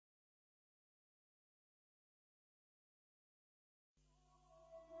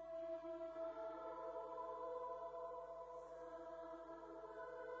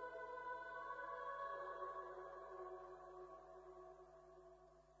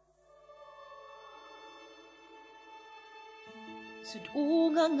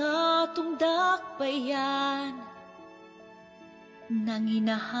Sudunga nga tong dakbayan nang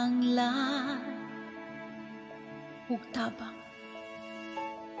inahanglan ug tabang.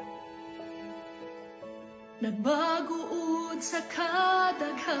 Nagbaguod sa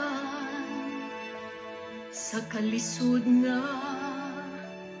kadaghan, sa kalisod nga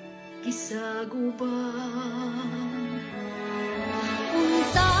kisaguban.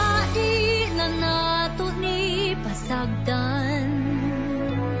 Unta di na nato ni pasagdan,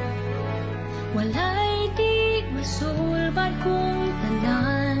 walay di masulbad kung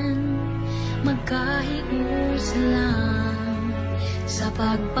tanan, magkahius lang sa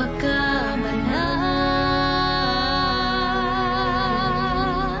pagpagkamana.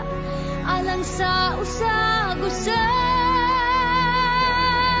 Alang sa usag-usa,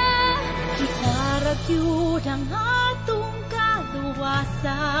 kitaragyud ang atong kaluwasan.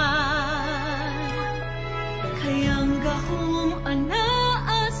 Kayang gahom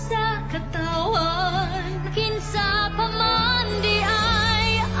anaa sa katawan, Kinsa pa man di ay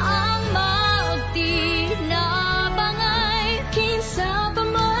ang magtinabangay. Kinsa pa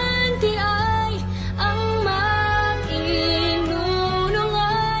man di ay ang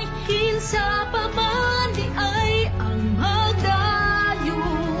mag-inunungay. kinsa pa man di ay ang magdayo,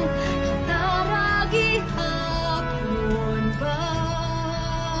 kataragi hapon bay.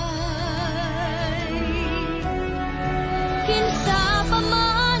 Kinsa pa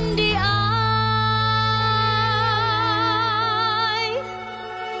man di ay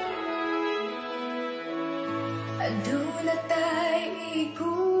Aduna tay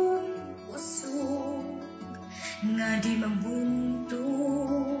ikong usog, nga di mabuntog,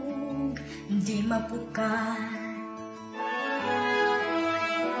 di mapukan.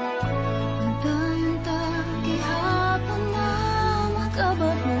 Unta-unta gihapon na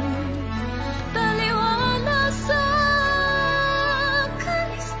mag-abot, taliwala sa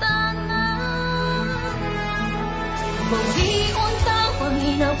kalistanan. Bawion ta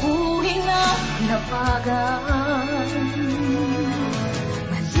panginabuhi nga napagaan.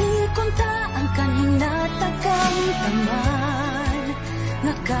 Malikon ta ang kaninatagang taman,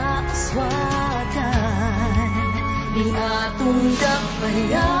 nakaaswagan di atong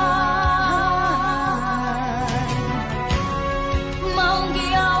dakbayan. Maong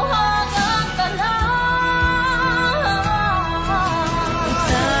giyawhang ang tanan,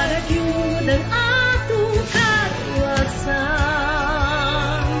 Saragyud ang atong katuwasan,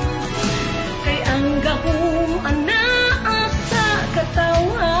 kay ang gahom anaa sa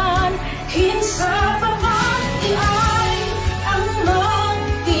katawan, kinsa pa man di ay ang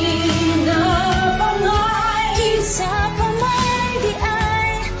magtinabangay. kinsa pa man di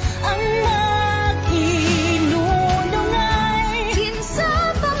ay ang mag-inunungay. Kinsa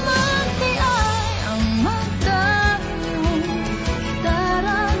pa man di ay ang magdayo,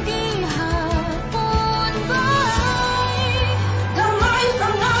 daragi hapon bay. Gamay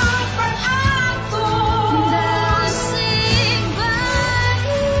pangapan ato, Dasig bay,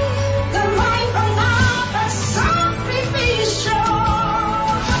 gamay pangapan sakripisyo.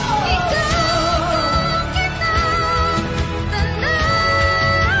 ikaw kita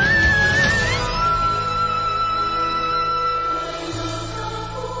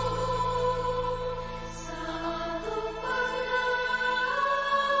Sa atong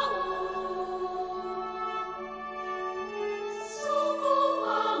paglaom,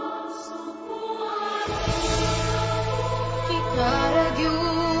 subuan, subuan.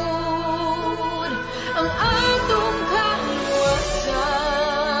 Kitaragyud ang atong kaluwasan.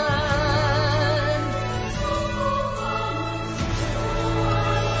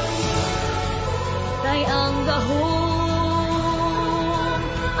 Tay ang gahom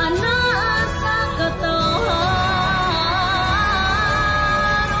anaa sa katawan.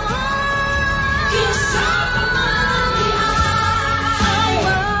 Kinsa pa man di ay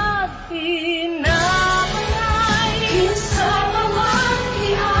magtinabangay. kinsa pa man di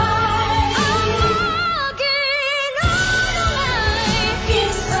ay Maginunungay.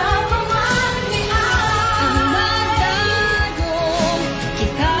 kinsa pa man di Ang ay magdagong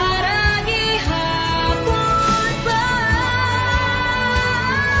kitaragi hapon bay.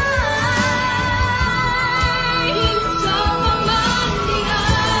 kinsa pa man di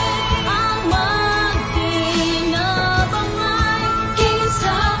ay Ang magtinabangay.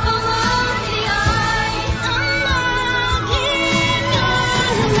 kinsa pa man di ay Ang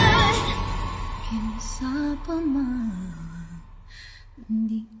mag-inunungay. Kinsa pa man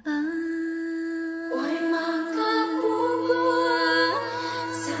di ay Way makapugot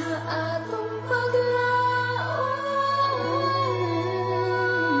sa atong paglaom.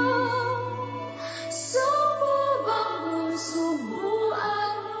 Subukan, subukan.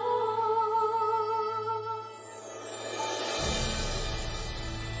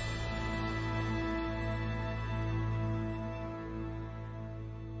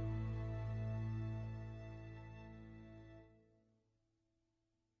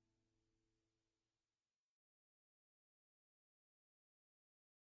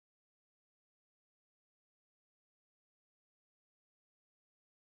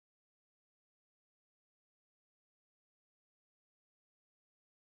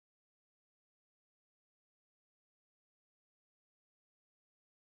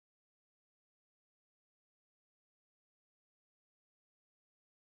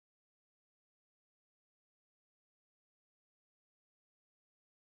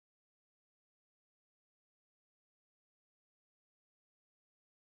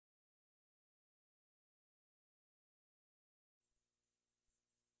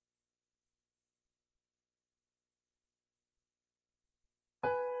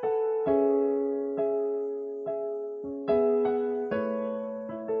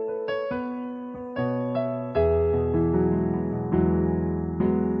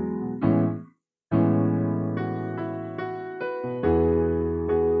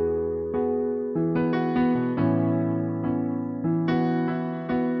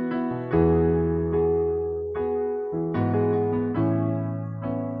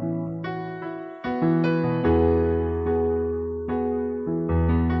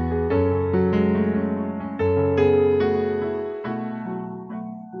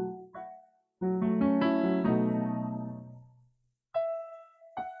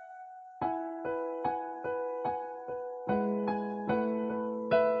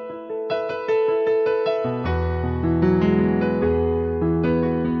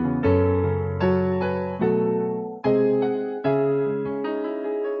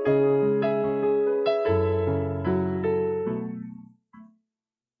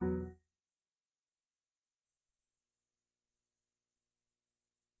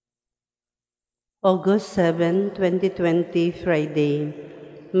 August 7, 2020, Friday.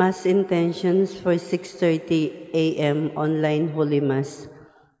 Mass intentions for 6:30 a.m. online Holy Mass.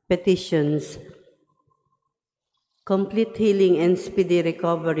 Petitions. Complete healing and speedy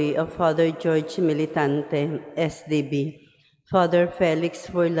recovery of Father George Militante, SDB, Father Felix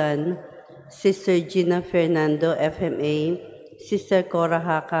Furlan, Sister Gina Fernando, FMA, Sister Cora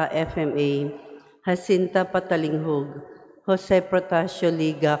Haka, FMA, Jacinta Patalinghug, Jose Protasio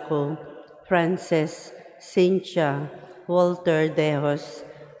Ligaco, Frances, Cynthia, Walter Dejos,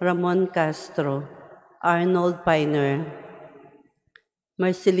 Ramon Castro, Arnold Piner,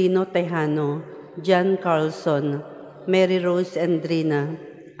 Marcelino Tejano, John Carlson, Mary Rose Andrina,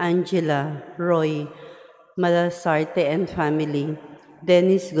 Angela, Roy, Malasarte and family,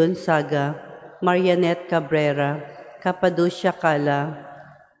 Dennis Gonzaga, Marianette Cabrera, Cappadocia Cala,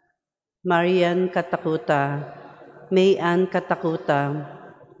 Marian Katakuta, Mayan Katakuta,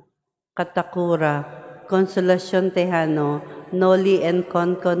 Katakura, Consolacion Tejano, Noli and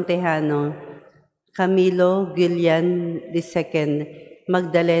Concon Tejano, Camilo Gillian II,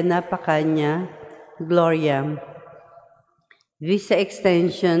 Magdalena Pacanya, Gloria. Visa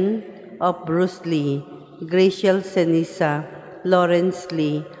extension of Bruce Lee, Graciel Senisa, Lawrence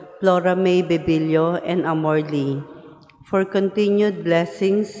Lee, Flora May Bebilio, and Amor Lee. For continued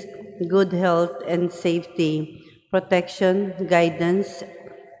blessings, good health and safety, protection, guidance,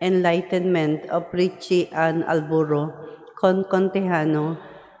 enlightenment of Richie Ann Alburo, Concon Tejano,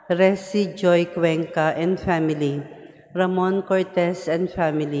 Resi Joy Cuenca and family, Ramon Cortez and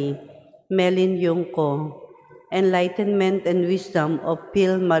family, Melin Yungko, enlightenment and wisdom of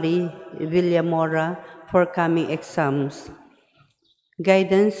Pil Marie Villamora for coming exams,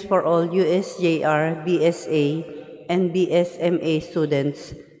 guidance for all USJR, BSA, and BSMA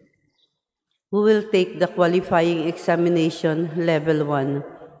students who will take the qualifying examination level 1.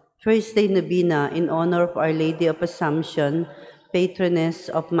 First day Novena in honor of Our Lady of Assumption, patroness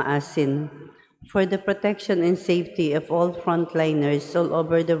of Maasin, for the protection and safety of all frontliners all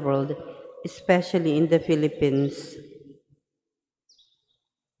over the world, especially in the Philippines.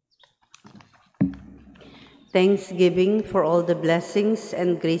 Thanksgiving for all the blessings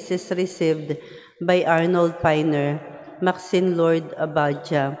and graces received by Arnold Piner, Maxine Lord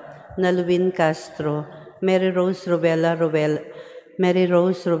Abadja, Nalwin Castro, Mary Rose Ruela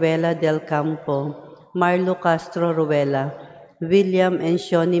del Campo, Marlo Castro Ruela, William and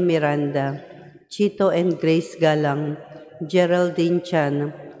Shoni Miranda, Chito and Grace Galang, Geraldine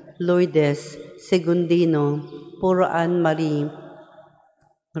Chan, Lourdes, Segundino, Puro Ann Marie,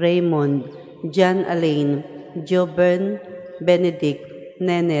 Raymond, John Alain, Jobern, Benedict,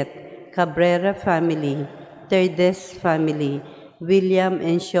 Nenet, Cabrera family, Terdes family, William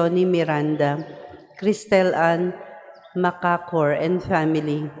and Shoni Miranda, Cristel Ann Macacor and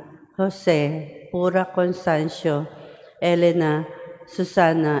family, Jose, Pura Constancio, Elena,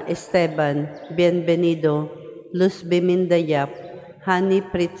 Susana, Esteban, Bienvenido, Luz Biminda Yap, Hani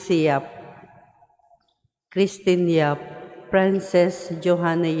Pritzi Yap, Christine Yap, Frances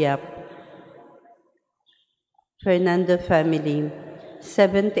Johanna Yap, Fernando family,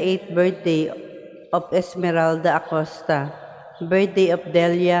 78th birthday of Esmeralda Acosta, birthday of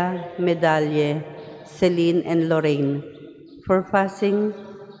Delia Medalye, Celine and Lorraine, for passing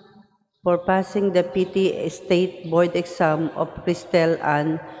the PT State Board exam of Cristel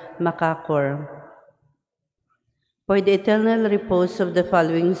Ann Macacor. For the eternal repose of the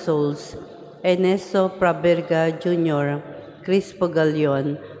following souls: Ernesto Praberga Jr., Crispo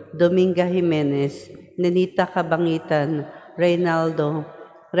Galion, Dominga Jimenez, Nenita Cabangitan, Reynaldo,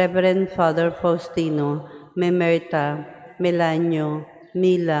 Reverend Father Faustino, Memerta, Melanio,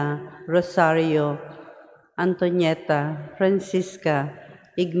 Mila, Rosario, Antonieta, Francisca,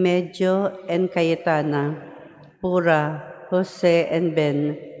 Igmedio and Cayetana, Pura, Jose and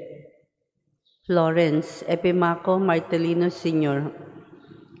Ben, Florence, Epimaco Martelino Sr.,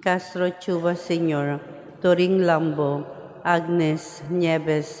 Castro Chuva Sr., Turing Lambo, Agnes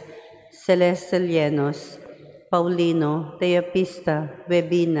Nieves, Celeste Llenos, Paulino, Teopista,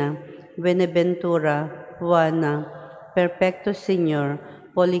 Webina, Beneventura, Juana, Perfecto Sr.,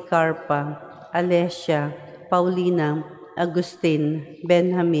 Policarpa, Alessia, Paulina, Agustin,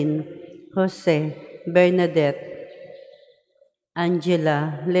 Benjamin, Jose, Bernadette,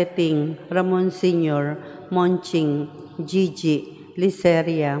 Angela, Leting, Ramon Sr., Monching, Gigi,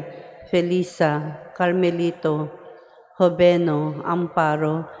 Liceria, Felisa, Carmelito, Joveno,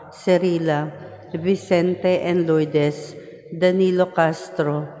 Amparo, Cerila, Vicente and Lourdes, Danilo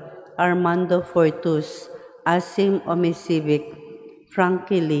Castro, Armando Fortus, Asim Omisivic,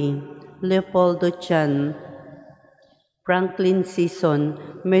 Frankie Lee, Leopoldo Chan, Franklin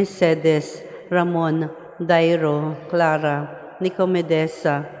Sison, Mercedes, Ramon, Dairo, Clara,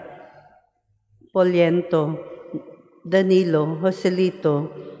 Nicomedesa, Poliento, Danilo, Joselito,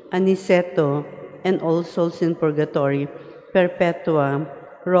 Aniceto, and all souls in purgatory, Perpetua,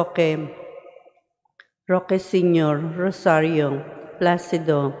 Roque Sr., Rosario,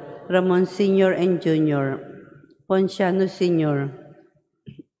 Placido, Ramon Sr. and Jr., Ponciano Sr.,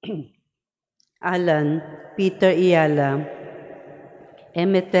 Alan, Peter Iala,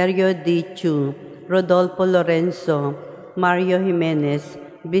 Emeterio D. Chu, Rodolfo Lorenzo, Mario Jimenez,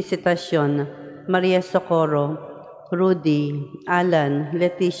 Visitacion, Maria Socorro, Rudy, Alan,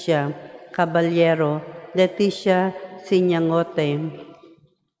 Leticia, Caballero, Leticia Sinyangote,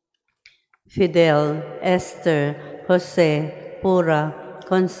 Fidel, Esther, Jose, Pura,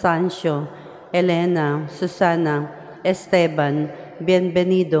 Constancio, Elena, Susana, Esteban,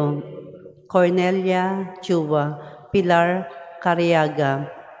 Bienvenido, Cornelia Chua, Pilar Cariaga,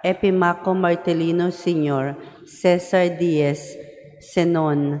 Epimaco Martelino Sr., Cesar Diaz,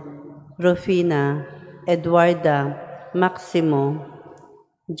 Zenon, Rufina, Eduarda, Maximo,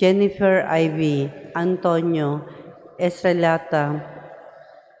 Jennifer Ivy, Antonio, Estrelata,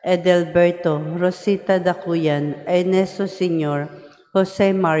 Edelberto, Rosita Dacuyan, Ernesto Sr.,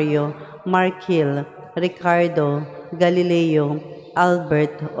 Jose Mario, Mark Hill, Ricardo, Galileo,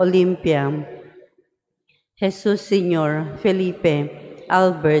 Albert, Olympia, Jesus Sr., Felipe,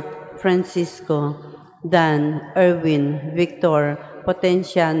 Albert, Francisco, Dan, Erwin, Victor,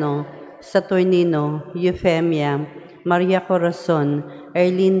 Potenciano, Saturnino, Euphemia, Maria Corazon,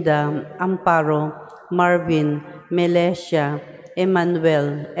 Erlinda, Amparo, Marvin, Melesia,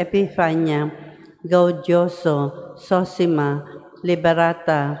 Emmanuel, Epifania, Gaudioso, Sosima,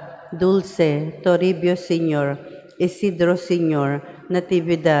 Liberata, Dulce, Toribio Sr., Isidro Sr.,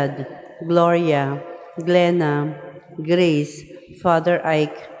 Natividad, Gloria, Glenna, Grace, Father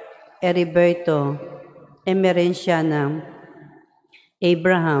Ike, Heriberto, Emerenciana,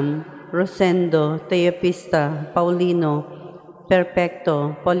 Abraham, Rosendo, Teopista, Paulino,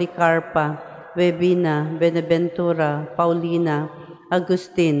 Perfecto, Policarpa, Webina, Beneventura, Paulina,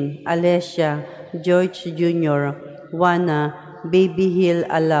 Agustin, Alessia, George Jr., Juana, Baby Hill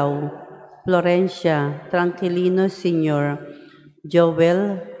Alaw, Florencia, Tranquilino Sr.,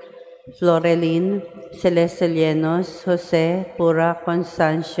 Joel, Florelin, Celeste Llenos, Jose, Pura,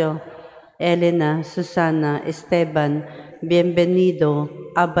 Constancio, Elena, Susana, Esteban, Bienvenido,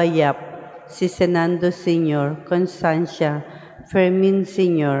 Abayap, Sisenando Sr., Constancia, Fermin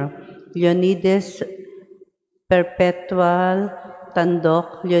Sr., Leonides Perpetual,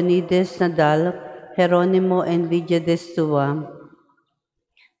 Tandok, Leonides Nadal, Jeronimo and Lydia Destua,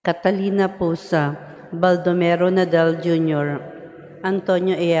 Catalina Pusa, Baldomero Nadal Jr.,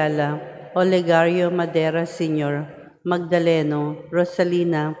 Antonio Ayala, Olegario Madera Sr., Magdaleno,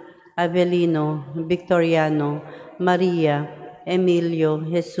 Rosalina, Avelino, Victoriano, Maria, Emilio,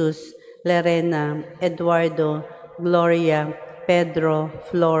 Jesus, Lerena, Eduardo, Gloria, Pedro,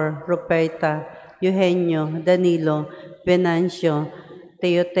 Flor, Ruperta, Eugenio, Danilo, Venancio,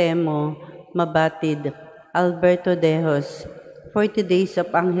 Teotemo, Mabatid, Alberto Dejos, 40 Days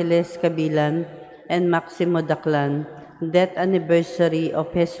of Angeles Kabilan, and Maximo Daclan, death anniversary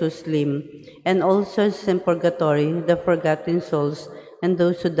of Jesus Lim, and also in purgatory, the forgotten souls, and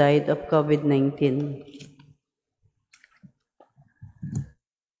those who died of COVID-19.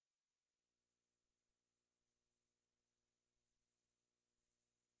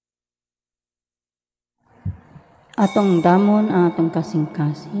 Atong damon ang atong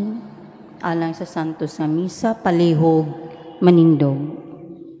kasing-kasing, alang sa Santos nga Misa, palihog, manindog.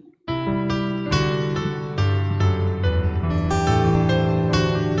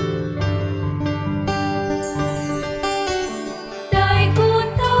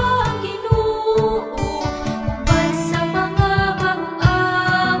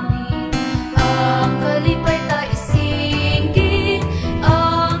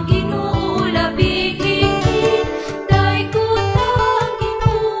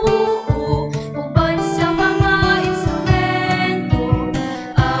 Uban sa mga instrumento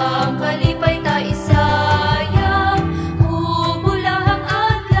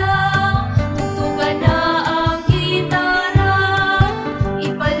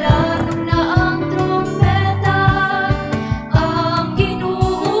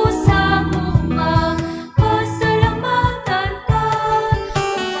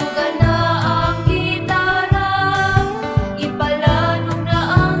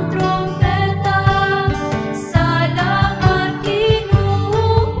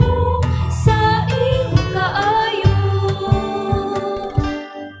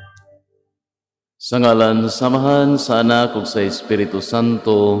Sa ngalan samahan sa Anak ug sa Espiritu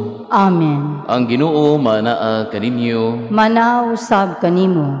Santo. Amen. Ang Ginoo manaa kaninyo. Manaw usab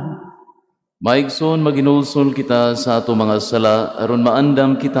kanimo. Maigsoon maginulsol kita sa ato mga sala aron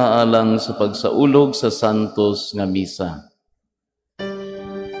maandam kita alang sa pagsaulog sa santos nga misa.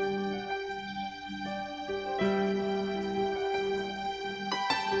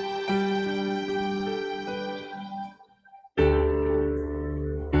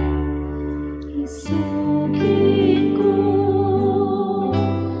 Isugin ko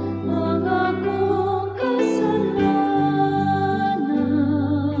ang akong kasalanan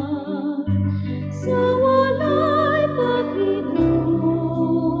sa walay pag-ibig.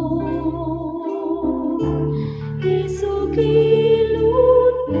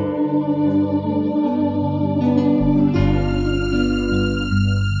 Isugilon mo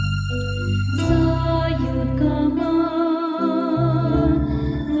sayod ka man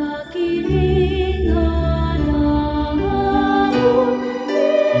nga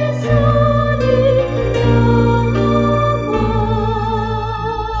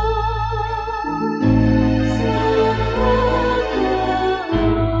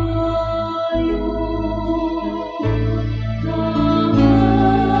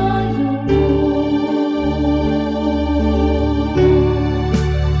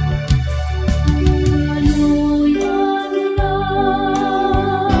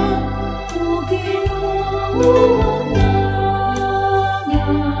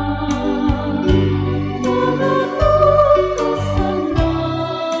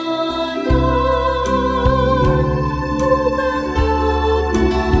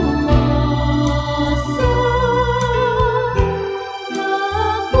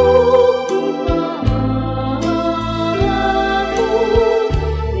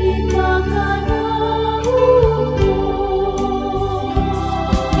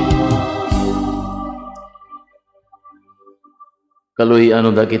Kaluhian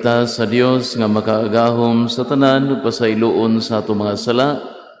da kita sa Dios nga makaagahom sa tanan ug pasayloon sa ato mga sala,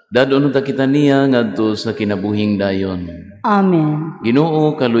 dadon da kita niya ngadto sa kinabuhing dayon. Amen.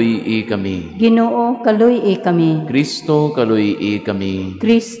 Ginoo kaluyi kami. Ginoo kaluy-i kami. Kristo kaluyi kami.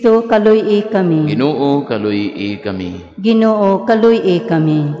 Kristo kaluy-i kami. Ginoo kaluyi kami. Ginoo kaluy-i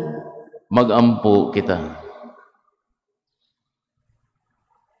kami. Magampo kita.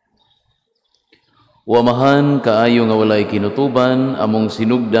 Wamahan kaayo nga walay kinutuban, among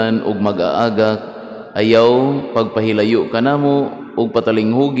sinugdan ug mag-aagak, ayaw pagpahilayo kanamo ug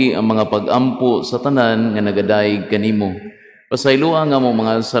patalinghugi ang mga pagampo sa tanan nga nagadayeg kanimo. Pasayloa nga among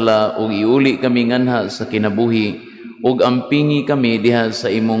mga sala ug iuli kami nganha sa kinabuhi ug ampingi kami diha sa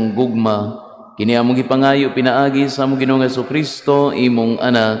imong gugma. Kini among gipangayo pinaagi sa among Ginoong Jesucristo, imong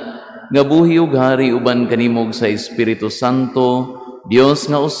anak, nga buhi ug hari uban kanimog sa Espiritu Santo, Dios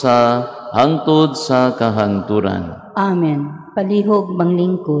nga usa hangtod sa kahangturan. Amen. Palihog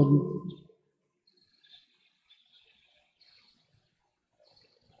manglingkod.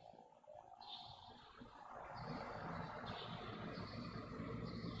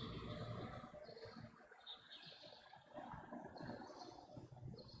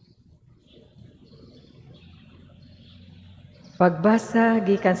 Pagbasa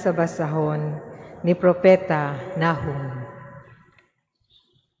gikan sa basahon ni Propeta Nahum.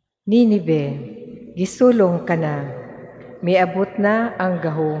 Ninibe, gisulong ka na, miabot na ang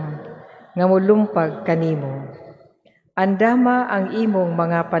gahom, nga mulumpag kanimo. Andama ang imong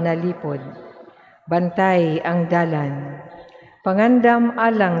mga panalipod, bantay ang dalan, pangandam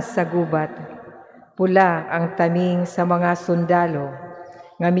alang sa gubat, pula ang taming sa mga sundalo,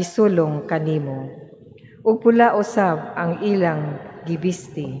 nga misulong kanimo. Ug pula usab ang ilang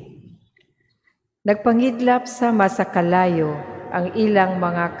gibisti. Nagpangidlap sa masakalayo ang ilang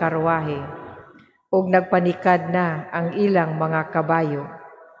mga karwahe, ug nagpanikad na ang ilang mga kabayo.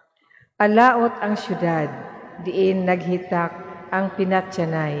 Alaot ang syudad, diin naghitak ang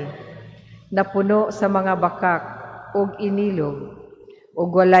pinatyanay, napuno sa mga bakak ug inilog, ug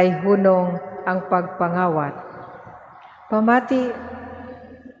walay hunong ang pagpangawat. Pamati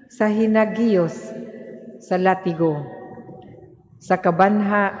sa hinagiyos sa latigo, sa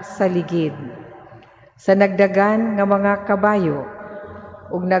kabanha sa ligid, sa nagdagan nga mga kabayo,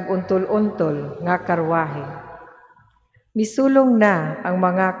 ug naguntol-untol nga karwahe. Misulong na ang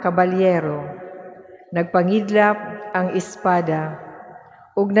mga kabalyero, nagpangidlap ang espada,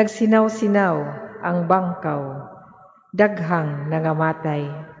 ug nagsinaw-sinaw ang bangkaw, daghang nangamatay.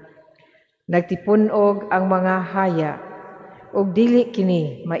 Nagtipunog ang mga haya, ug dili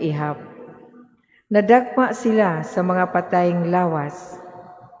kini maihap. Nadagma sila sa mga patayng lawas.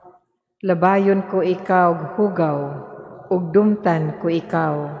 Labayon ko ikaw hugaw, ug dumtan ko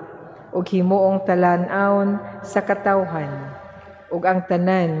ikaw, ug himuong talan-awon sa katawhan, ug ang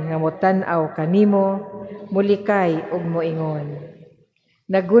tanan nga motan-aw kanimo mulikay ug moingon.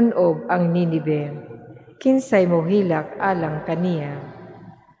 Nagunob ang Ninive, kinsay mohilak alang kaniya.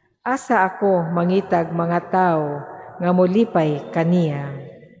 Asa ako mangitag mga tao nga molipay kaniya.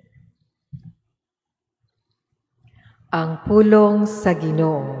 Ang pulong sa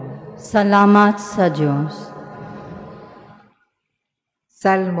Ginoo. Salamat sa Diyos.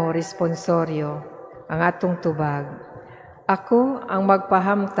 Salmo responsoryo, ang atong tubag. Ako ang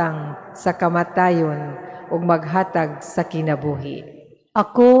magpahamtang sa kamatayon ug maghatag sa kinabuhi.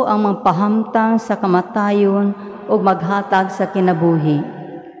 Ako ang magpahamtang sa kamatayon ug maghatag sa kinabuhi.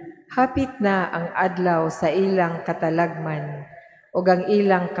 Hapit na ang adlaw sa ilang katalagman ug ang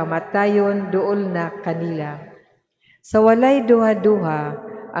ilang kamatayon duol na kanila. Sa walay duha-duha,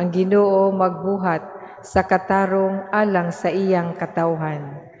 ang Ginoo magbuhat sa katarong alang sa iyang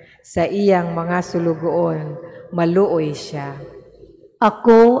katawhan. Sa iyang mga sulugoon, maluoy siya.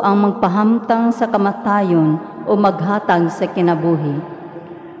 Ako ang magpahamtang sa kamatayon o maghatag sa kinabuhi.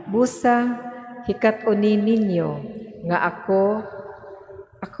 Busa, hikat-unin ninyo nga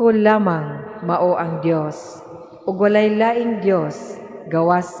ako lamang mao ang Dios, ug walay laing Dios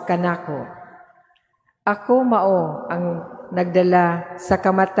gawas kanako. Ako mao ang nagdala sa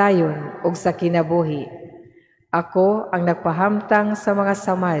kamatayon ug sa kinabuhi. Ako ang nagpahamtang sa mga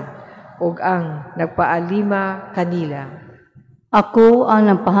samad ug ang nagpaalima kanila. Ako ang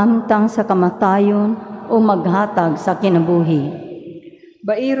nagpahamtang sa kamatayon o maghatag sa kinabuhi.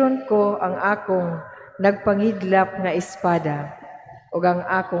 Bairon ko ang akong nagpangidlap nga espada ug ang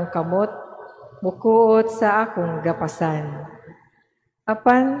akong kamot mukuot sa akong gapasan.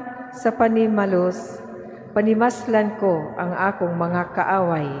 Apan sa panimaslan ko ang akong mga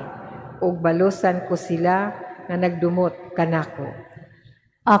kaaway ug balusan ko sila nga nagdumot kanako.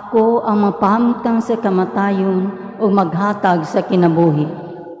 Ako ang magpahamtang sa kamatayon o maghatag sa kinabuhi.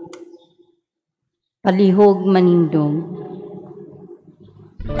 Palihog manindog.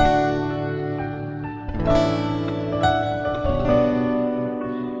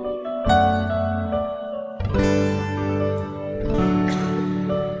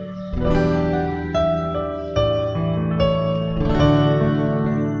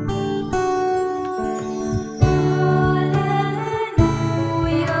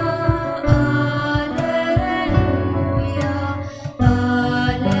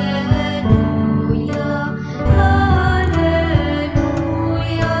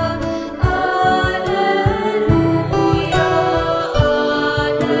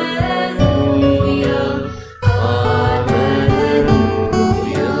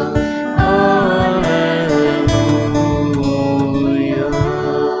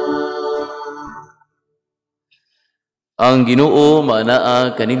 Ang Ginoo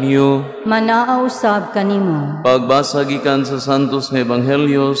maanaa kaninyo. Manaa usab kanimo. Pagbasa gikan sa Santos nga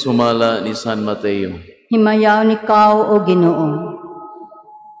Ebanghelyo sumala ni San Mateo. Himayaw nikaw o Ginoo.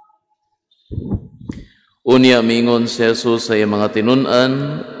 Unya mingon si Jesus sa iyang mga tinun-an,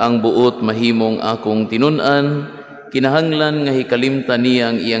 ang buot mahimong akong tinun-an, kinahanglan nga hikalimtan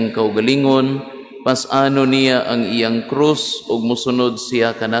niya ang iyang kaugalingon, pasano niya ang iyang krus ug mosunod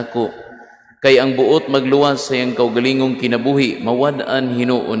siya kanako. Kay ang buot magluwas sa iyang kaugalingong kinabuhi, mawad-an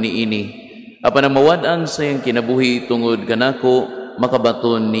hinuon niini. Apan ang mawad-an sa iyang kinabuhi tungod kanako,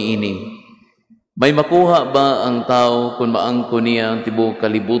 makabaton niini. May makuha ba ang tao kung maangko niya ang tibuok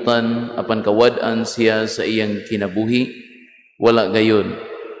kalibutan, apan kawad-an siya sa iyang kinabuhi? Wala gayon.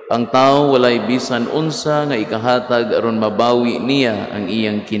 Ang tao walay bisan unsa nga ikahatag aron mabawi niya ang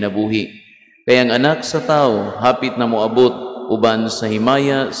iyang kinabuhi. Kay ang anak sa tao hapit na moabot uban sa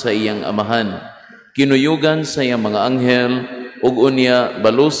himaya sa iyang amahan. Kinuyugan sa iyang mga anghel, ug unya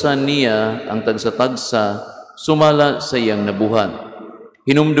balusan niya ang tagsa-tagsa, sumala sa iyang nabuhat.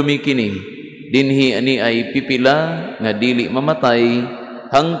 Hinumdumi kini, dinhi ani ay pipila nga dili mamatay,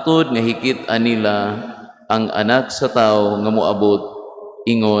 hangtod nga hikit anila ang anak sa tao nga moabot,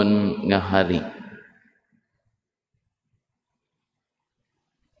 ingon nga hari.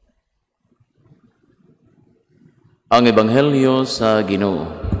 Ang Ebanghelyo sa Ginoo.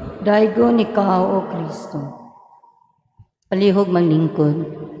 Daigo nikaw o Kristo. Palihog manglingkod.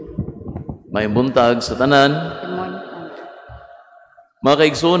 May buntag sa tanan. Mga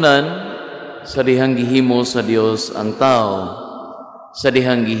kaigsunan, sa dihang gihimo sa Dios ang tao, sa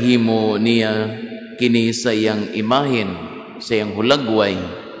dihang gihimo niya kini sa iyang imahen, sa iyang hulagway,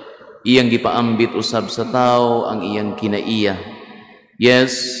 iyang gipaambit usab sa tao ang iyang kinaiya.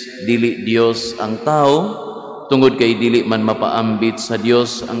 Yes, dili Dios ang tao, tungod kay dili man mapaambit sa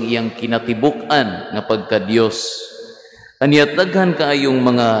Dios ang iyang kinatibuk-an nga pagka-Dios. Anya daghan kaayong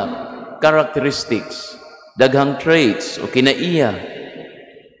mga characteristics, daghang traits o kinaiya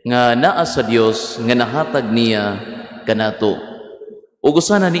nga naa sa Dios nga nahatag niya kanato. Ug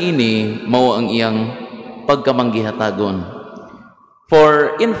usa na niini mao ang iyang pagkamanggihatagon.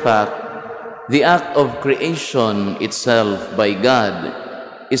 For in fact, the act of creation itself by God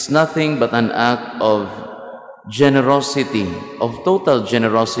is nothing but an act of generosity, of total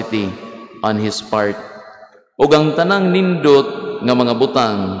generosity on His part. Ug ang tanang nindot nga mga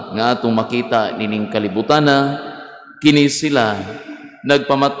butang nga atong makita nining kalibutana, kini sila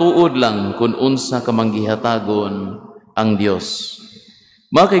nagpamatuod lang kung unsa kamanggihatagon ang Dios.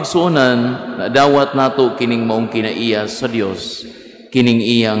 Mga kaigsuonan, nadawat nato kining maong kinaiya sa Dios, kining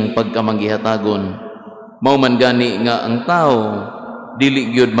iyang pagkamanggihatagon. Mao man gani nga ang tao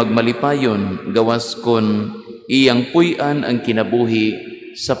dili gyud magmalipayon gawas kon iyang puy-an ang kinabuhi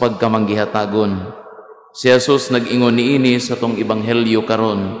sa pagkamanggihatagon. Si Jesus nag-ingon niini sa tong ebanghelyo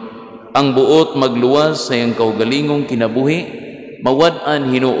karon, ang buot magluwas sa iyang kaugalingong kinabuhi, mawad-an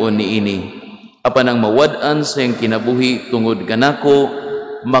hinuon niini. Apan ang mawad-an sa iyang kinabuhi tungod kanako,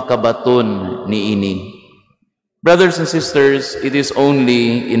 makabaton niini. Brothers and sisters, it is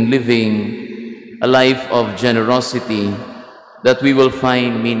only in living a life of generosity that we will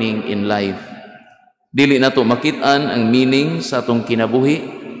find meaning in life. Dili nato makit-an ang meaning sa atong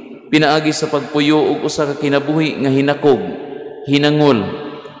kinabuhi, pinaagi sa pagpuyo og usa ka kinabuhi nga hinakog, hinangol.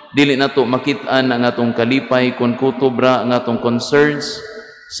 Dili nato makit-an ang atong kalipay kung kutobra ang atong concerns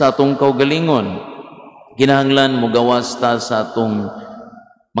sa atong kaugalingon. Kinahanglan mo gawas ta sa atong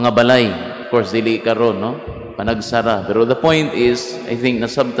mga balay. Of course, dili karon, no? Panagsara. Pero the point is, I think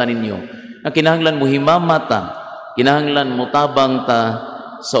nasabtan ninyo, na kinahanglan mo himamata, kinahanglan mo tabang ta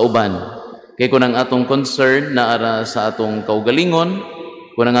sa uban. Kaya kung ang atong concern naara sa atong kaugalingon,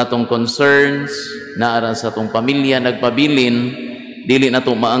 kung ang atong concerns naara sa atong pamilya nagpabilin, dili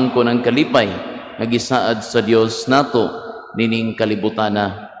nato maangkon ang kalipay nagisaad sa Dios nato nining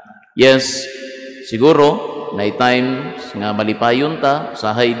kalibutana. Yes, siguro nay times nga malipayon ta,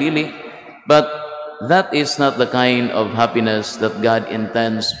 usahay dili, but that is not the kind of happiness that God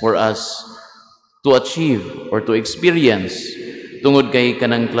intends for us to achieve or to experience. Tungod kay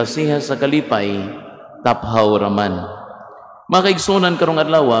kanang klasiha sa kalipay, taphaw raman. Mga kaigsunan karong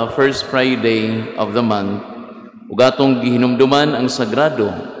adlaw, first Friday of the month, ug atong gihinumduman ang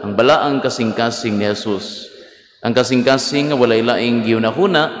sagrado, ang balaang kasing-kasing ni Jesus. Ang kasing-kasing nga walay laing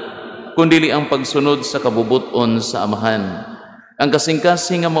gihunahuna, kundili ang pagsunod sa kabubuton sa Amahan. Ang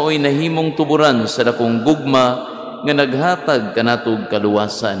kasing-kasing nga mao'y nahimong tuburan sa dakong gugma nga naghatag kanatog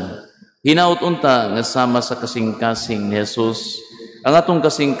kaluwasan. Hinaut unta nga sama sa kasing-kasing ni Jesus, ang atong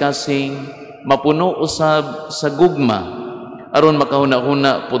kasing-kasing mapuno usab sa gugma aron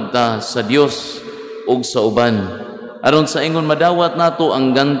makahuna-huna punta sa Dios ug sa uban, aron sa ingon madawat nato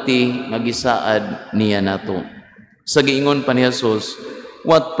ang ganti nga gisaad niya nato. Sa giingon pa ni Jesus,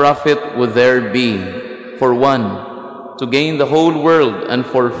 what profit would there be for one to gain the whole world and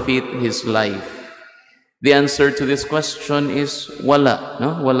forfeit his life? The answer to this question is wala,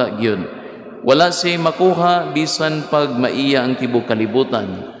 no? Wala gyud. Wala siya makuha bisan pag maiya ang tibok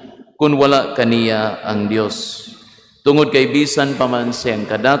kalibutan kung wala kaniya ang Dios. Tungod kay bisan pa man siyang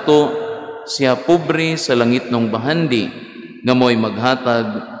kadato, siya pobre sa langit nung bahandi nga mo'y maghatag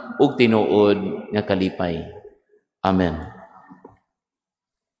og tinuod nga kalipay. Amen.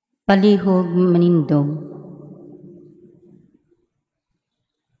 Palihog manindog.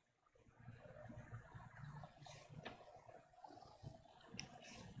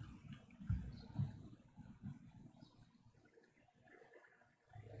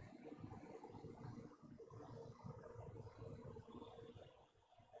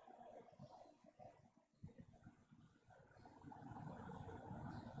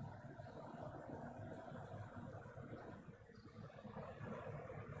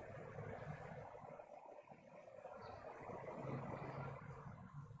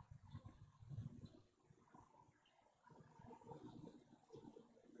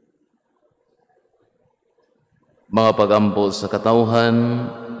 Mga pagampo sa katawhan,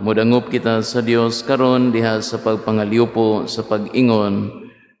 mudangop kita sa Dios karon diha sa pagpangaliupo sa pag-ingon,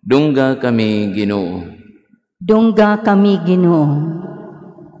 dungga kami Ginoo. Dungga kami Ginoo.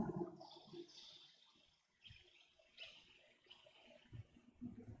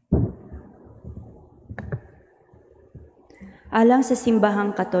 Alang sa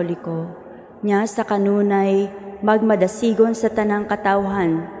simbahang Katoliko, nya sa kanunay magmadasigon sa tanang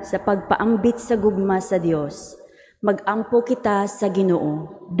katawhan sa pagpaambit sa gugma sa Dios. Magampo kita sa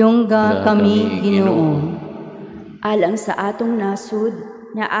Ginoo. Dungga kami Ginoo. Alang sa atong nasud,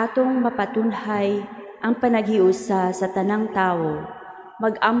 na atong mapatunhay ang panaghiusa sa tanang tao,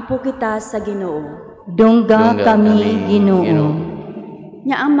 Mag-ampo kita sa Ginoo. Dungga kami, Ginoo.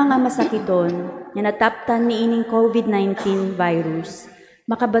 Nya ang mga masakiton, nga nataptan ni ining COVID-19 virus,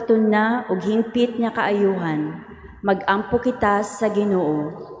 makabaton na og hingpit nga kaayuhan. Mag-ampo kita sa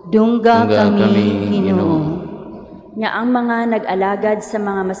Ginoo. Dungga kami, Ginoo. Nya ang mga nag-alagad sa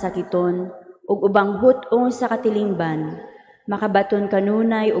mga masakiton, ug ubang hutong sa katilingban, makabaton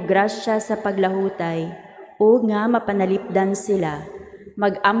kanunay og grasya sa paglahutay, o nga mapanalipdan sila.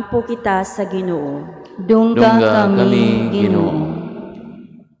 Mag-ampo kita sa Ginoo. Dungga kami, Ginoo.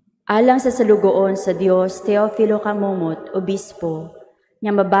 Alang sa salugoon sa Dios, Teofilo Kamumot, Obispo, nga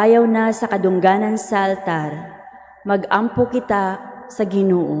mabayaw na sa kadungganan sa altar, mag-ampo kita sa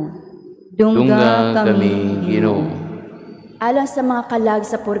Ginoo. Dungga kami, Ginoo. Alang sa mga kalag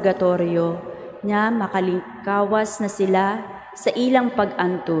sa purgatorio, nga makalingkawas na sila sa ilang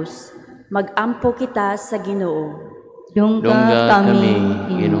pag-antos, mag-ampo kita sa Ginoo. Dungga kami,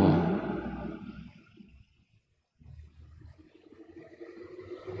 Ginoo.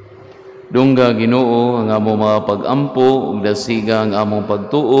 Dungga Ginoo ang among mga pag-ampo ug dasiga ang among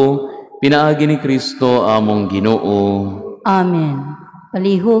pagtuo, pinaagi ni Kristo among Ginoo. Amen.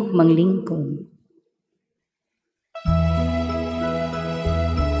 Palihog manglingkod.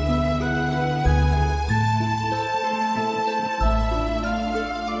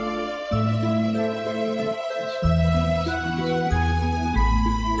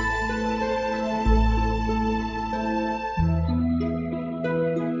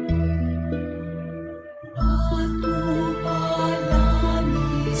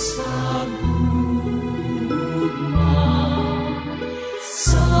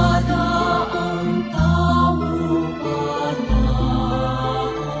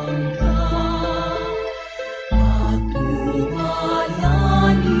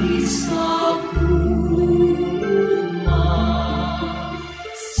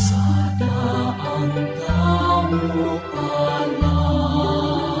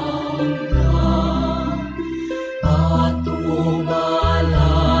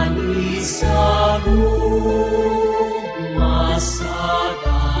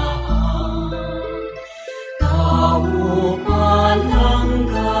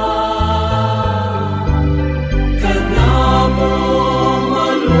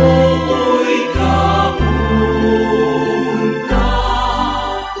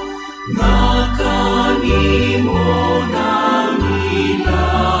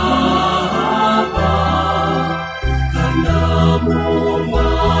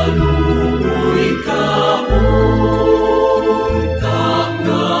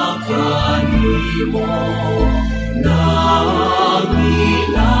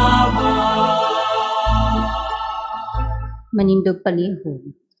 Manindog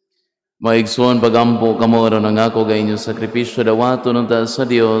palihog. Maigsuon pagampo kamo ron ang ako gay inyong sakripisyo dawaton unta sa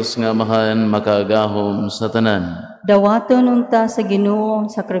Dios nga mahan makagahom sa tanan. Dawaton unta sa Ginoo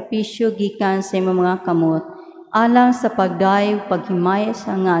sakripisyo gikan sa imong mga kamot, alang sa pagdayo paghimaya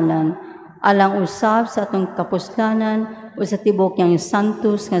sa ngalan, alang usab sa atong kapuslanan o sa tibok yang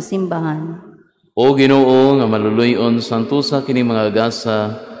santos nga simbahan. O Ginoo nga maluluyon santusa kini mga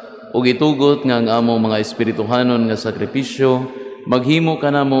gasa, ug itugot nga ang among mga espirituhanon nga sakripisyo, maghimo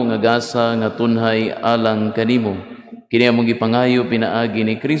kanamo nga gasa nga tunhay alang kanimo. Kini among gipangayo pinaagi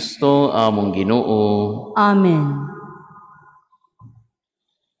ni Kristo among Ginoo. Amen.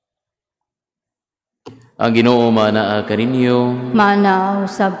 Ang Ginoo manaa kaninyo, Manaa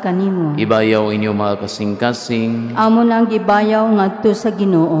usab kanimo. ibayaw inyo mga kasing-kasing. Amo nang gibayaw ngadto sa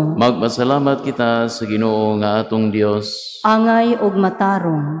Ginoo. Magpasalamat kita sa Ginoo nga atong Dios. Angay og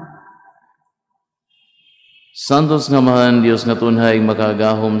matarong. Santos nga mahan Dios nga tunhay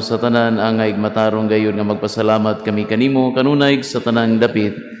makagahom sa tanan, angay matarong gayon nga magpasalamat kami kanimo kanunay sa tanang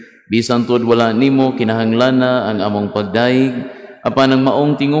dapit. Bisan tud wala nimo kinahanglana ang among pagdaig, apan ang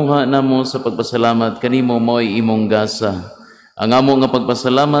maong tinguha namo sa pagpasalamat kanimo mo'y imong gasa. Ang among nga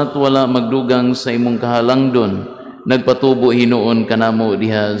pagpasalamat wala magdugang sa imong kahalangdon, nagpatubo hinuon kanamo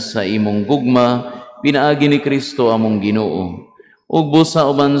diha sa imong gugma, pinaagi ni Kristo among Ginoo. Ug busa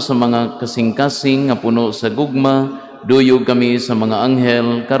uban sa mga kasing-kasing nga puno sa gugma, duyog kami sa mga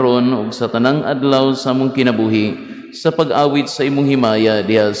anghel karon ug sa tanang adlaw sa among kinabuhi, sa pag-awit sa imong himaya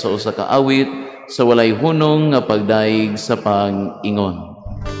diha sa usa ka awit sa walay hunong nga pagdaig sa pag-ingon.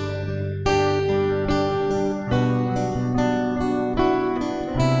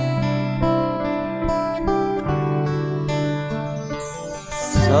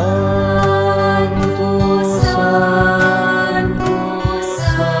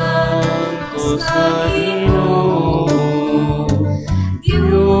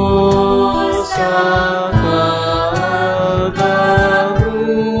 Diyos sa kagagawin.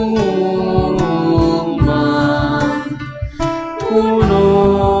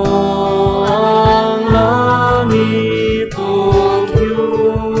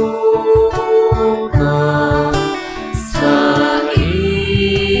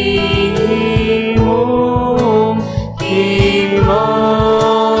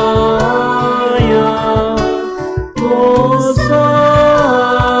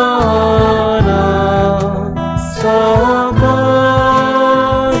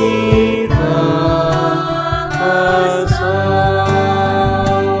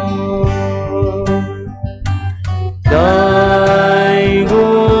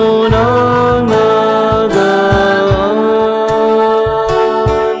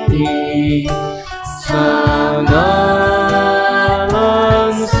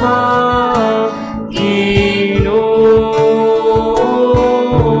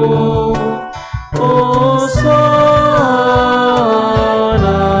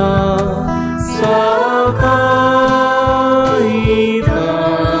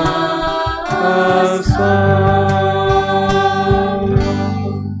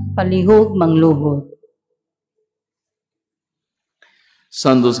 palihog mangluhod.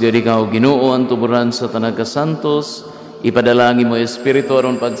 Santos gari ka o Ginoo ang tuburan sa tanang kasantos, ipadalangin mo Espiritu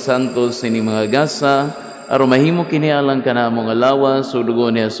aron pagsantos sa ining mga gasa, aron mahimo kini alang ka na among alawas o dugo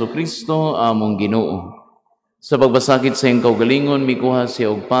ni Jesucristo among Ginoo. Sa pagbasakit sa iyong kaugalingon, mikuha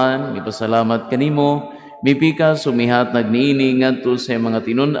siya og pan, mipasalamat kanimo, mipikas umihat nagniini ngadto sa mga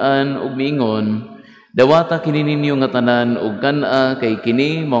tinun-an ug miingon, dawata kini ninyo nga tanan ug kana kay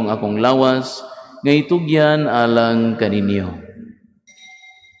kini maong akong lawas, nga itugyan alang kaninyo.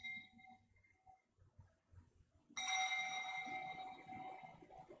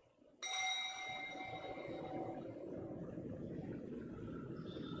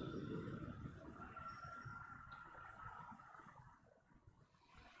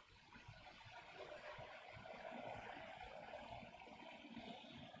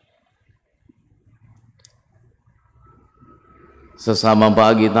 Sa samang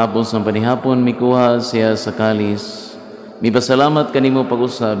paagi tapos ng panihapon, mikuha siya sa kalis. Mipasalamat kanimo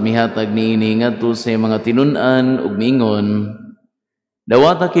pag-usab, mihatag niini ngadto sa mga tinun-an ug miingon,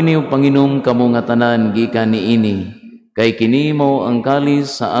 dawata kini og panginom kamo nga tanan gikan niini, kay kini mao ang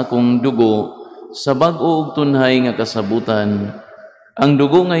kalis sa akong dugo sa bag-o ug tunhay nga kasabutan. Ang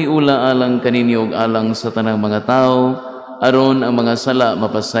dugo ngay ula alang kaninyo ug alang sa tanang mga tao, aron ang mga sala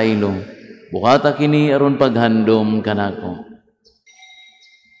mapasaylo. Bukata kini aron paghandom kanako.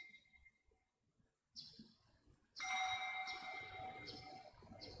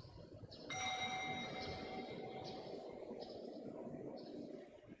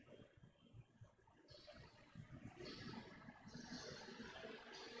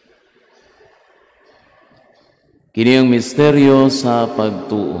 Kini ang misteryo sa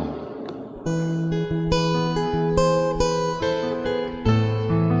pagtuo.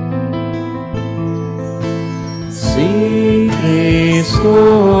 Si Kristo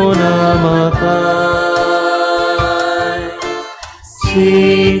namatay, si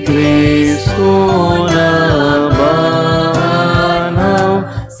Kristo nabanaw,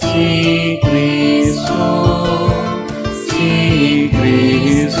 si Kristo, si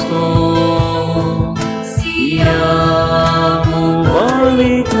Kristo.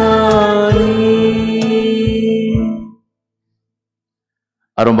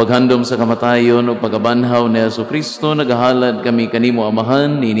 Aron maghandom sa kamatayon o pagabanhaw ni Jesucristo, nagahalad kami kanimo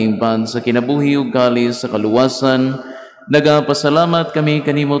amahan, niningpan sa kinabuhi ug kalis sa kaluwasan. Nagapasalamat kami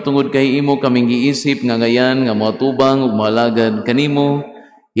kanimo tungod kay imo kaming giisip nga ngayan nga moatubang ug malagad kanimo.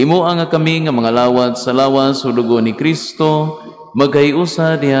 Himuang nga kami nga mga lawat sa lawas o dugo ni Kristo,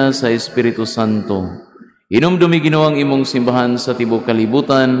 magkayusa diha sa Espiritu Santo. Inumdumi Ginoo ang imong simbahan sa tibuok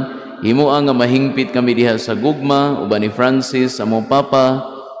kalibutan, himuang nga mahingpit kami diha sa gugma, uban ni Francis, among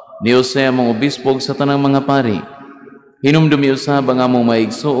Papa, ni Jose among obispog sa tanang mga pari. Hinumdumi usab ang among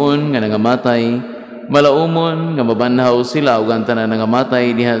maigsuon nga nangamatay, malaumon nga mabanhaw sila ug ang tanan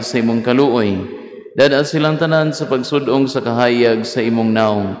nangamatay diha sa imong kaluoy. Dada silang tanan sa pagsudong sa kahayag sa imong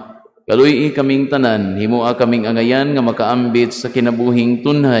naong. Kaluy kaming tanan, himua kaming angayan nga makaambit sa kinabuhing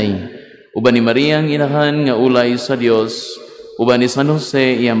tunhay. Uban ni Maria ang inahan nga ulay sa Dios, uban ni San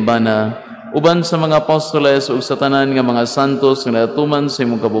Jose iyang bana, uban sa mga apostoles ug sa tanan nga mga santos nga natuman sa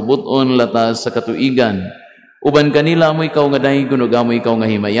imong kabubuton latas sa katuigan. Uban kanila mo ikaw nga dahigon ug amo ikaw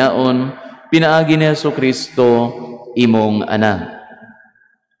nga himayaon, pinaagi ni Jesucristo imong anak.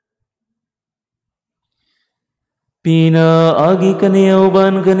 Pinaagi kaniya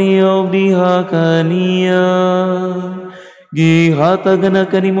uban kaniya ug diha kaniya. Gihatag na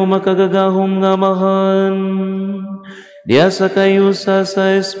kanimo makagagahom nga mahan, diya sa kayusa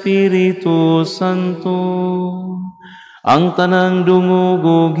sa Espiritu Santo, ang tanang dungog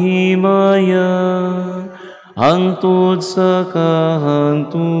ug himaya, hangtod sa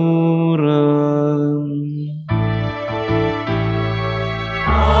kahanturan.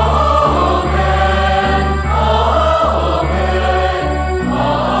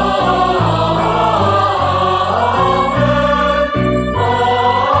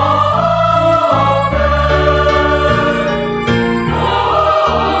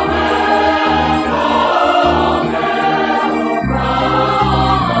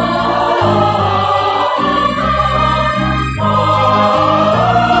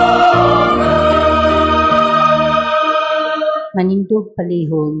 Manindog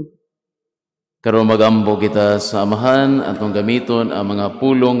palihog. Karon magambo kita sa amahan atong gamiton ang mga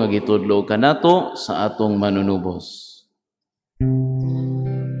pulong nga gitudlo kanato sa atong manunubos.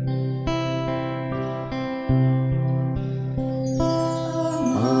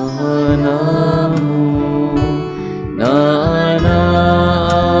 Amanamo na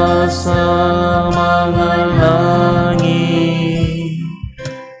sa mga langit,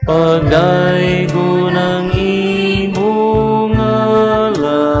 Pagdaygo ng imong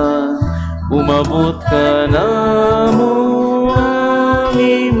ngalan, umabot ka na mo ang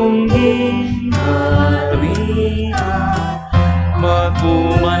imong gingharian.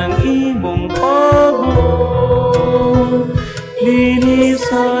 Matuman ang imong pagod, dinis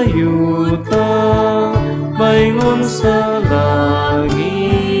sa yuta, maingon sa langit.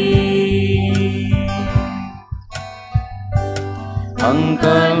 Ang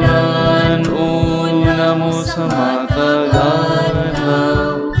kalan-una mo sa matagalaw,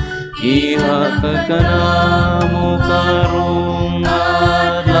 ihatag ka na mo karong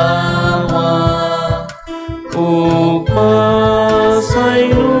adlaw.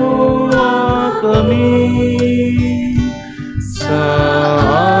 Upasayloa kami sa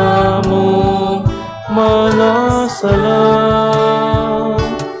among mga sala.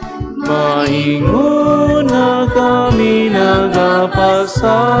 Maingon na kami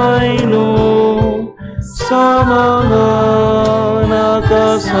nagapasaylo sa mga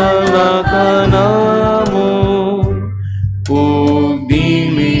nakasala ka namo, ug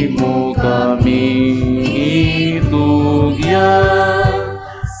dili mo kami itugya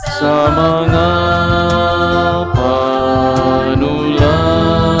sa mga panulay.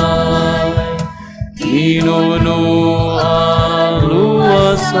 Ginunuan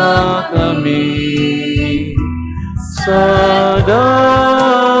luwasa kami sa dautan.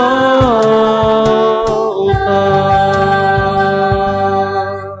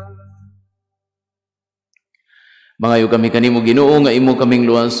 Mangayo kami kanimo Ginoo nga imo kaming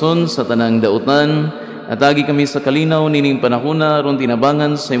luwason sa tanang dautan, at agi kami sa kalinaw nining panahona aron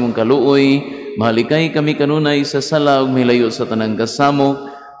tinabangan sa imong kaluoy. Mahalikay kami kanunay sa sala ug mahilayo sa tanang kasamok,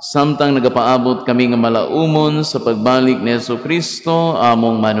 samtang nagapaabot kami nga malaumon sa pagbalik ni Jesucristo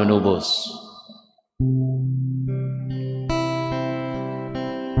among manunubos.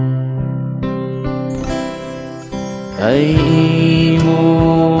 Kay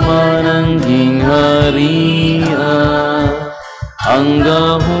imo man ang gingharian, ang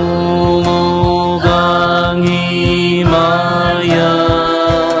gahom ug ang himaya,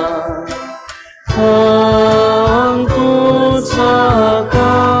 hangtod sa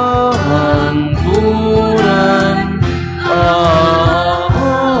kahanturan.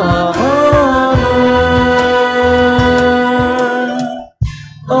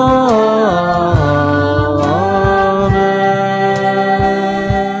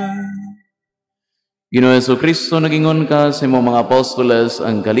 Ginoo Jesucristo, nagingon ka sa imong mga apostoles,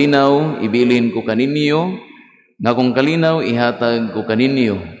 ang kalinaw ibilin ko kaninyo, nga kung kalinaw ihatag ko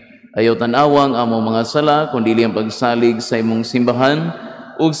kaninyo. Ayaw tanawang among mga sala, kundi ang pagsalig sa imong simbahan,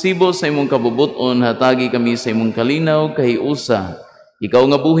 ug sibo sa imong kabubuton hatagi kami sa imong kalinaw kahiusa. Ikaw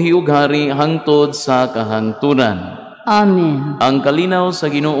nga buhi ug hari hangtod sa kahangturan. Amen. Ang kalinaw sa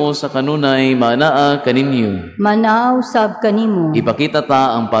Ginoo sa kanunay manaa kaninyo. Manaaw sab kanimo. Ipakita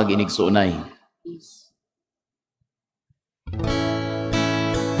ta ang pag-inigsuunay.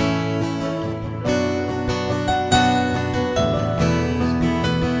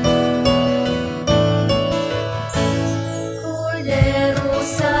 Kordero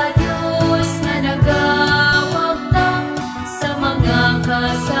sa Diyos na nagawagtang sa mga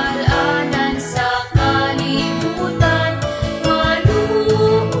kasalanan sa kalibutan,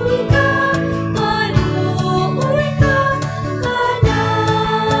 maluoy ka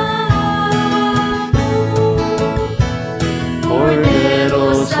kanamo.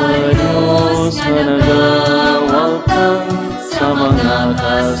 Kordero sa Diyos na nagawagtang sa mga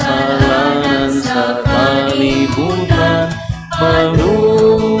kasalanan sa kalibutan,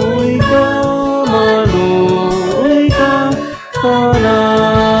 maluoy ka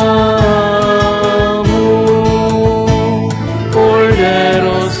kanamo.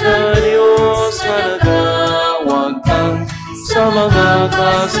 Kordero sa Diyos na nagawagtang sa mga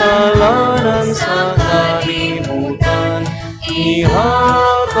kasalanan sa kalibutan,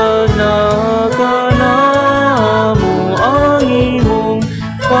 ihatag na kanamo ang imong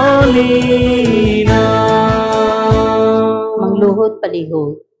kalinaw. Mangluhod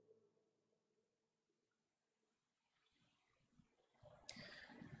palihog.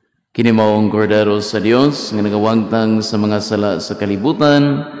 Kini mao ang kordero sa Dios nga nagawagtang sa mga sala sa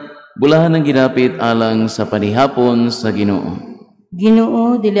kalibutan, bulahan ng ginapit alang sa panihapon sa Ginoo.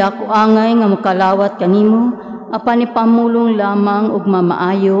 Ginoo, dili ako angay nga makalawat kanimo, apan ipamulong lamang ug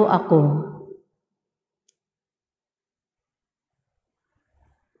mamaayo ako.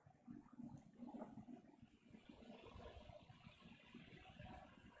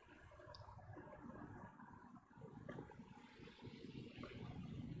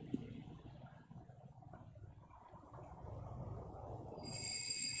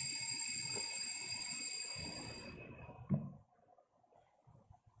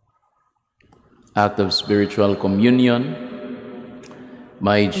 Act of spiritual communion.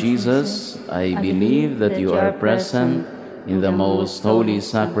 My Jesus, I believe that you are present in the most holy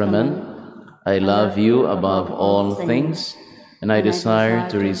sacrament. I love you above all things, and I desire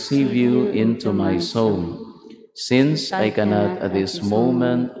to receive you into my soul. Since I cannot at this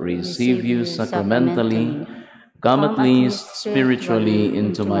moment receive you sacramentally, come at least spiritually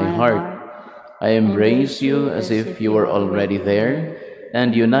into my heart. I embrace you as if you were already there,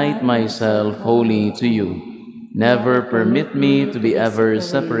 and unite myself wholly to you. Never permit me to be ever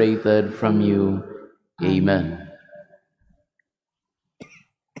separated from you. Amen.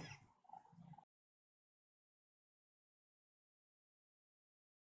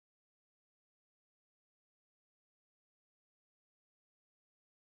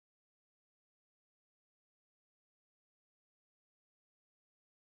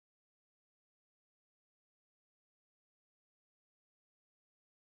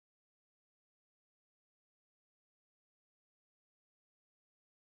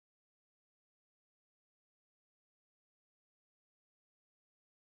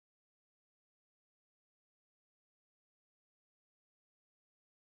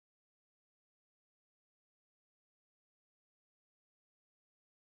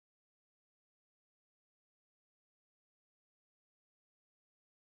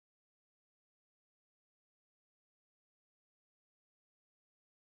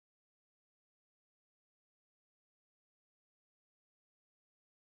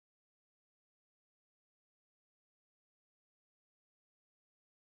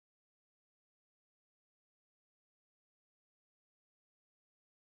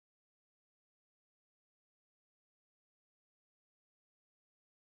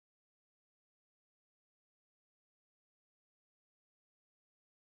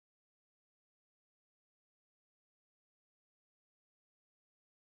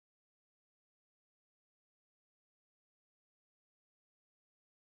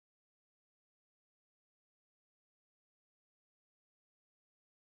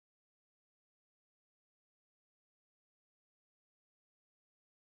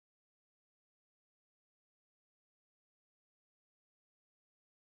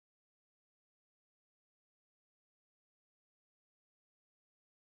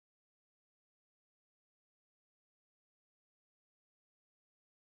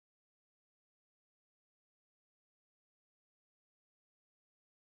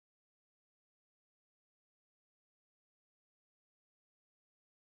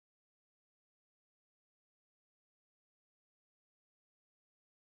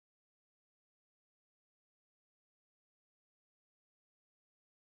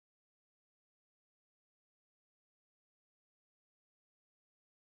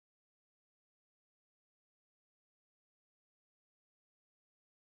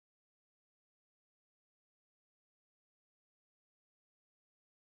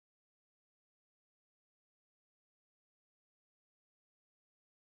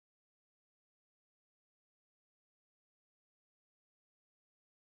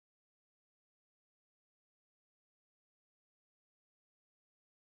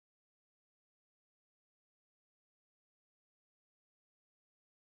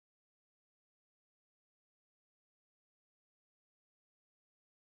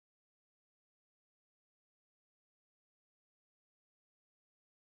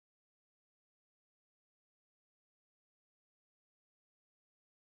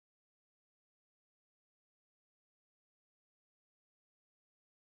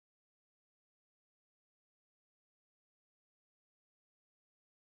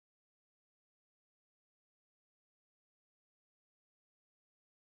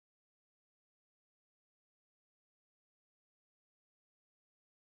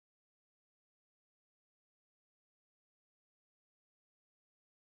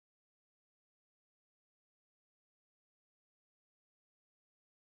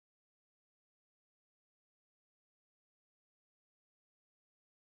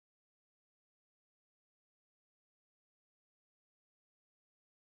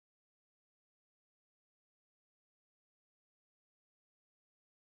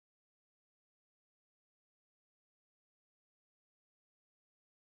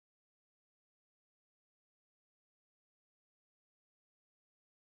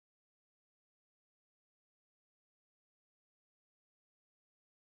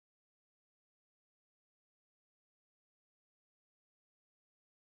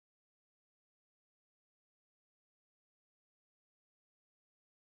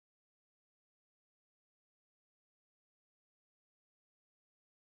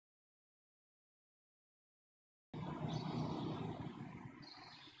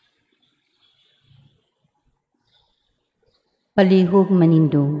 Palihog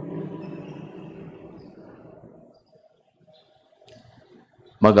manindog.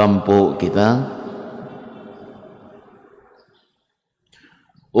 Magampo kita.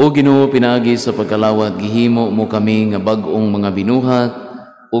 O Ginoo, pinaagi sa pagkalawat, gihimo mo kami nga bag-ong mga binuhat,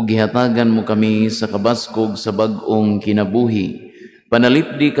 o gihatagan mo kami sa kabaskog sa bag-ong kinabuhi.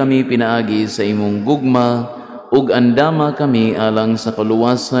 Panalitdi kami pinaagi sa imong gugma, ug andama kami alang sa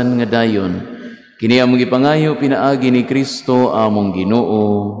kaluwasan nga dayon. Kini among gipangayo pinaagi ni Kristo among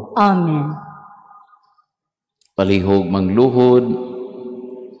Ginoo. Amen. Palihog mangluhod.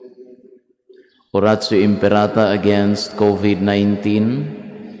 Oratio Imperata against COVID-19.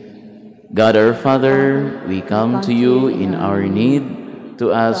 God our Father, we come to you in our need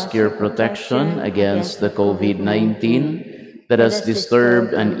to ask your protection against the COVID-19 that has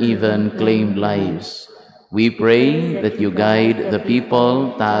disturbed and even claimed lives. We pray that you guide the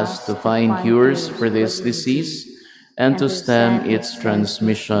people tasked to find cures for this disease and to stem its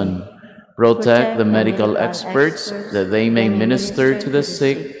transmission. Protect the medical experts that they may minister to the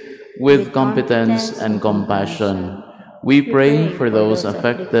sick with competence and compassion. We pray for those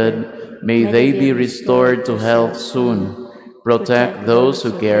affected. May they be restored to health soon. Protect those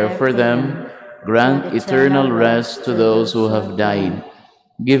who care for them. Grant eternal rest to those who have died.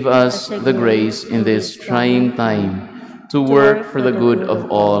 Give us the grace in this trying time to work for the good of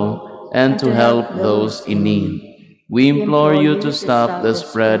all and to help those in need. We implore you to stop the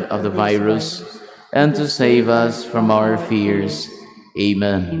spread of the virus and to save us from our fears.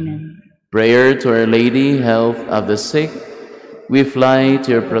 Amen. Prayer to Our Lady, health of the sick. We fly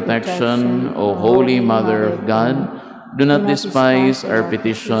to your protection, O Holy Mother of God. Do not despise our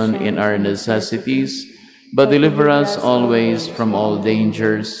petition in our necessities, but deliver us always from all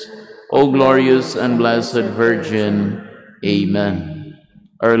dangers. O glorious and blessed Virgin. Amen.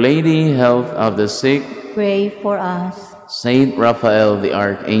 Our Lady, health of the sick. Pray for us. Saint Raphael the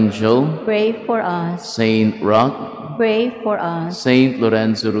Archangel. Pray for us. Saint Roch. Pray for us. Saint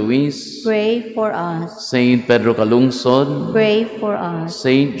Lorenzo Ruiz. Pray for us. Saint Pedro Calungsod. Pray for us.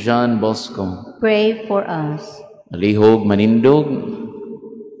 Saint John Bosco. Pray for us. Malihog manindog.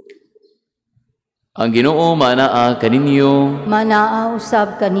 Ang Ginoo manaa kaninyo. Manaa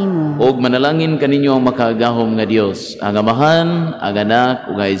usab kanimo. Og manalangin kaninyo ang makaagahom nga Dios, ang Amahan, ang Anak,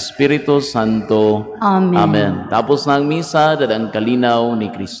 ug ang Espiritu Santo. Amen. Amen. Tapos na ang misa, dadang kalinaw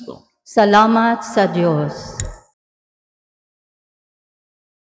ni Kristo. Salamat sa Dios.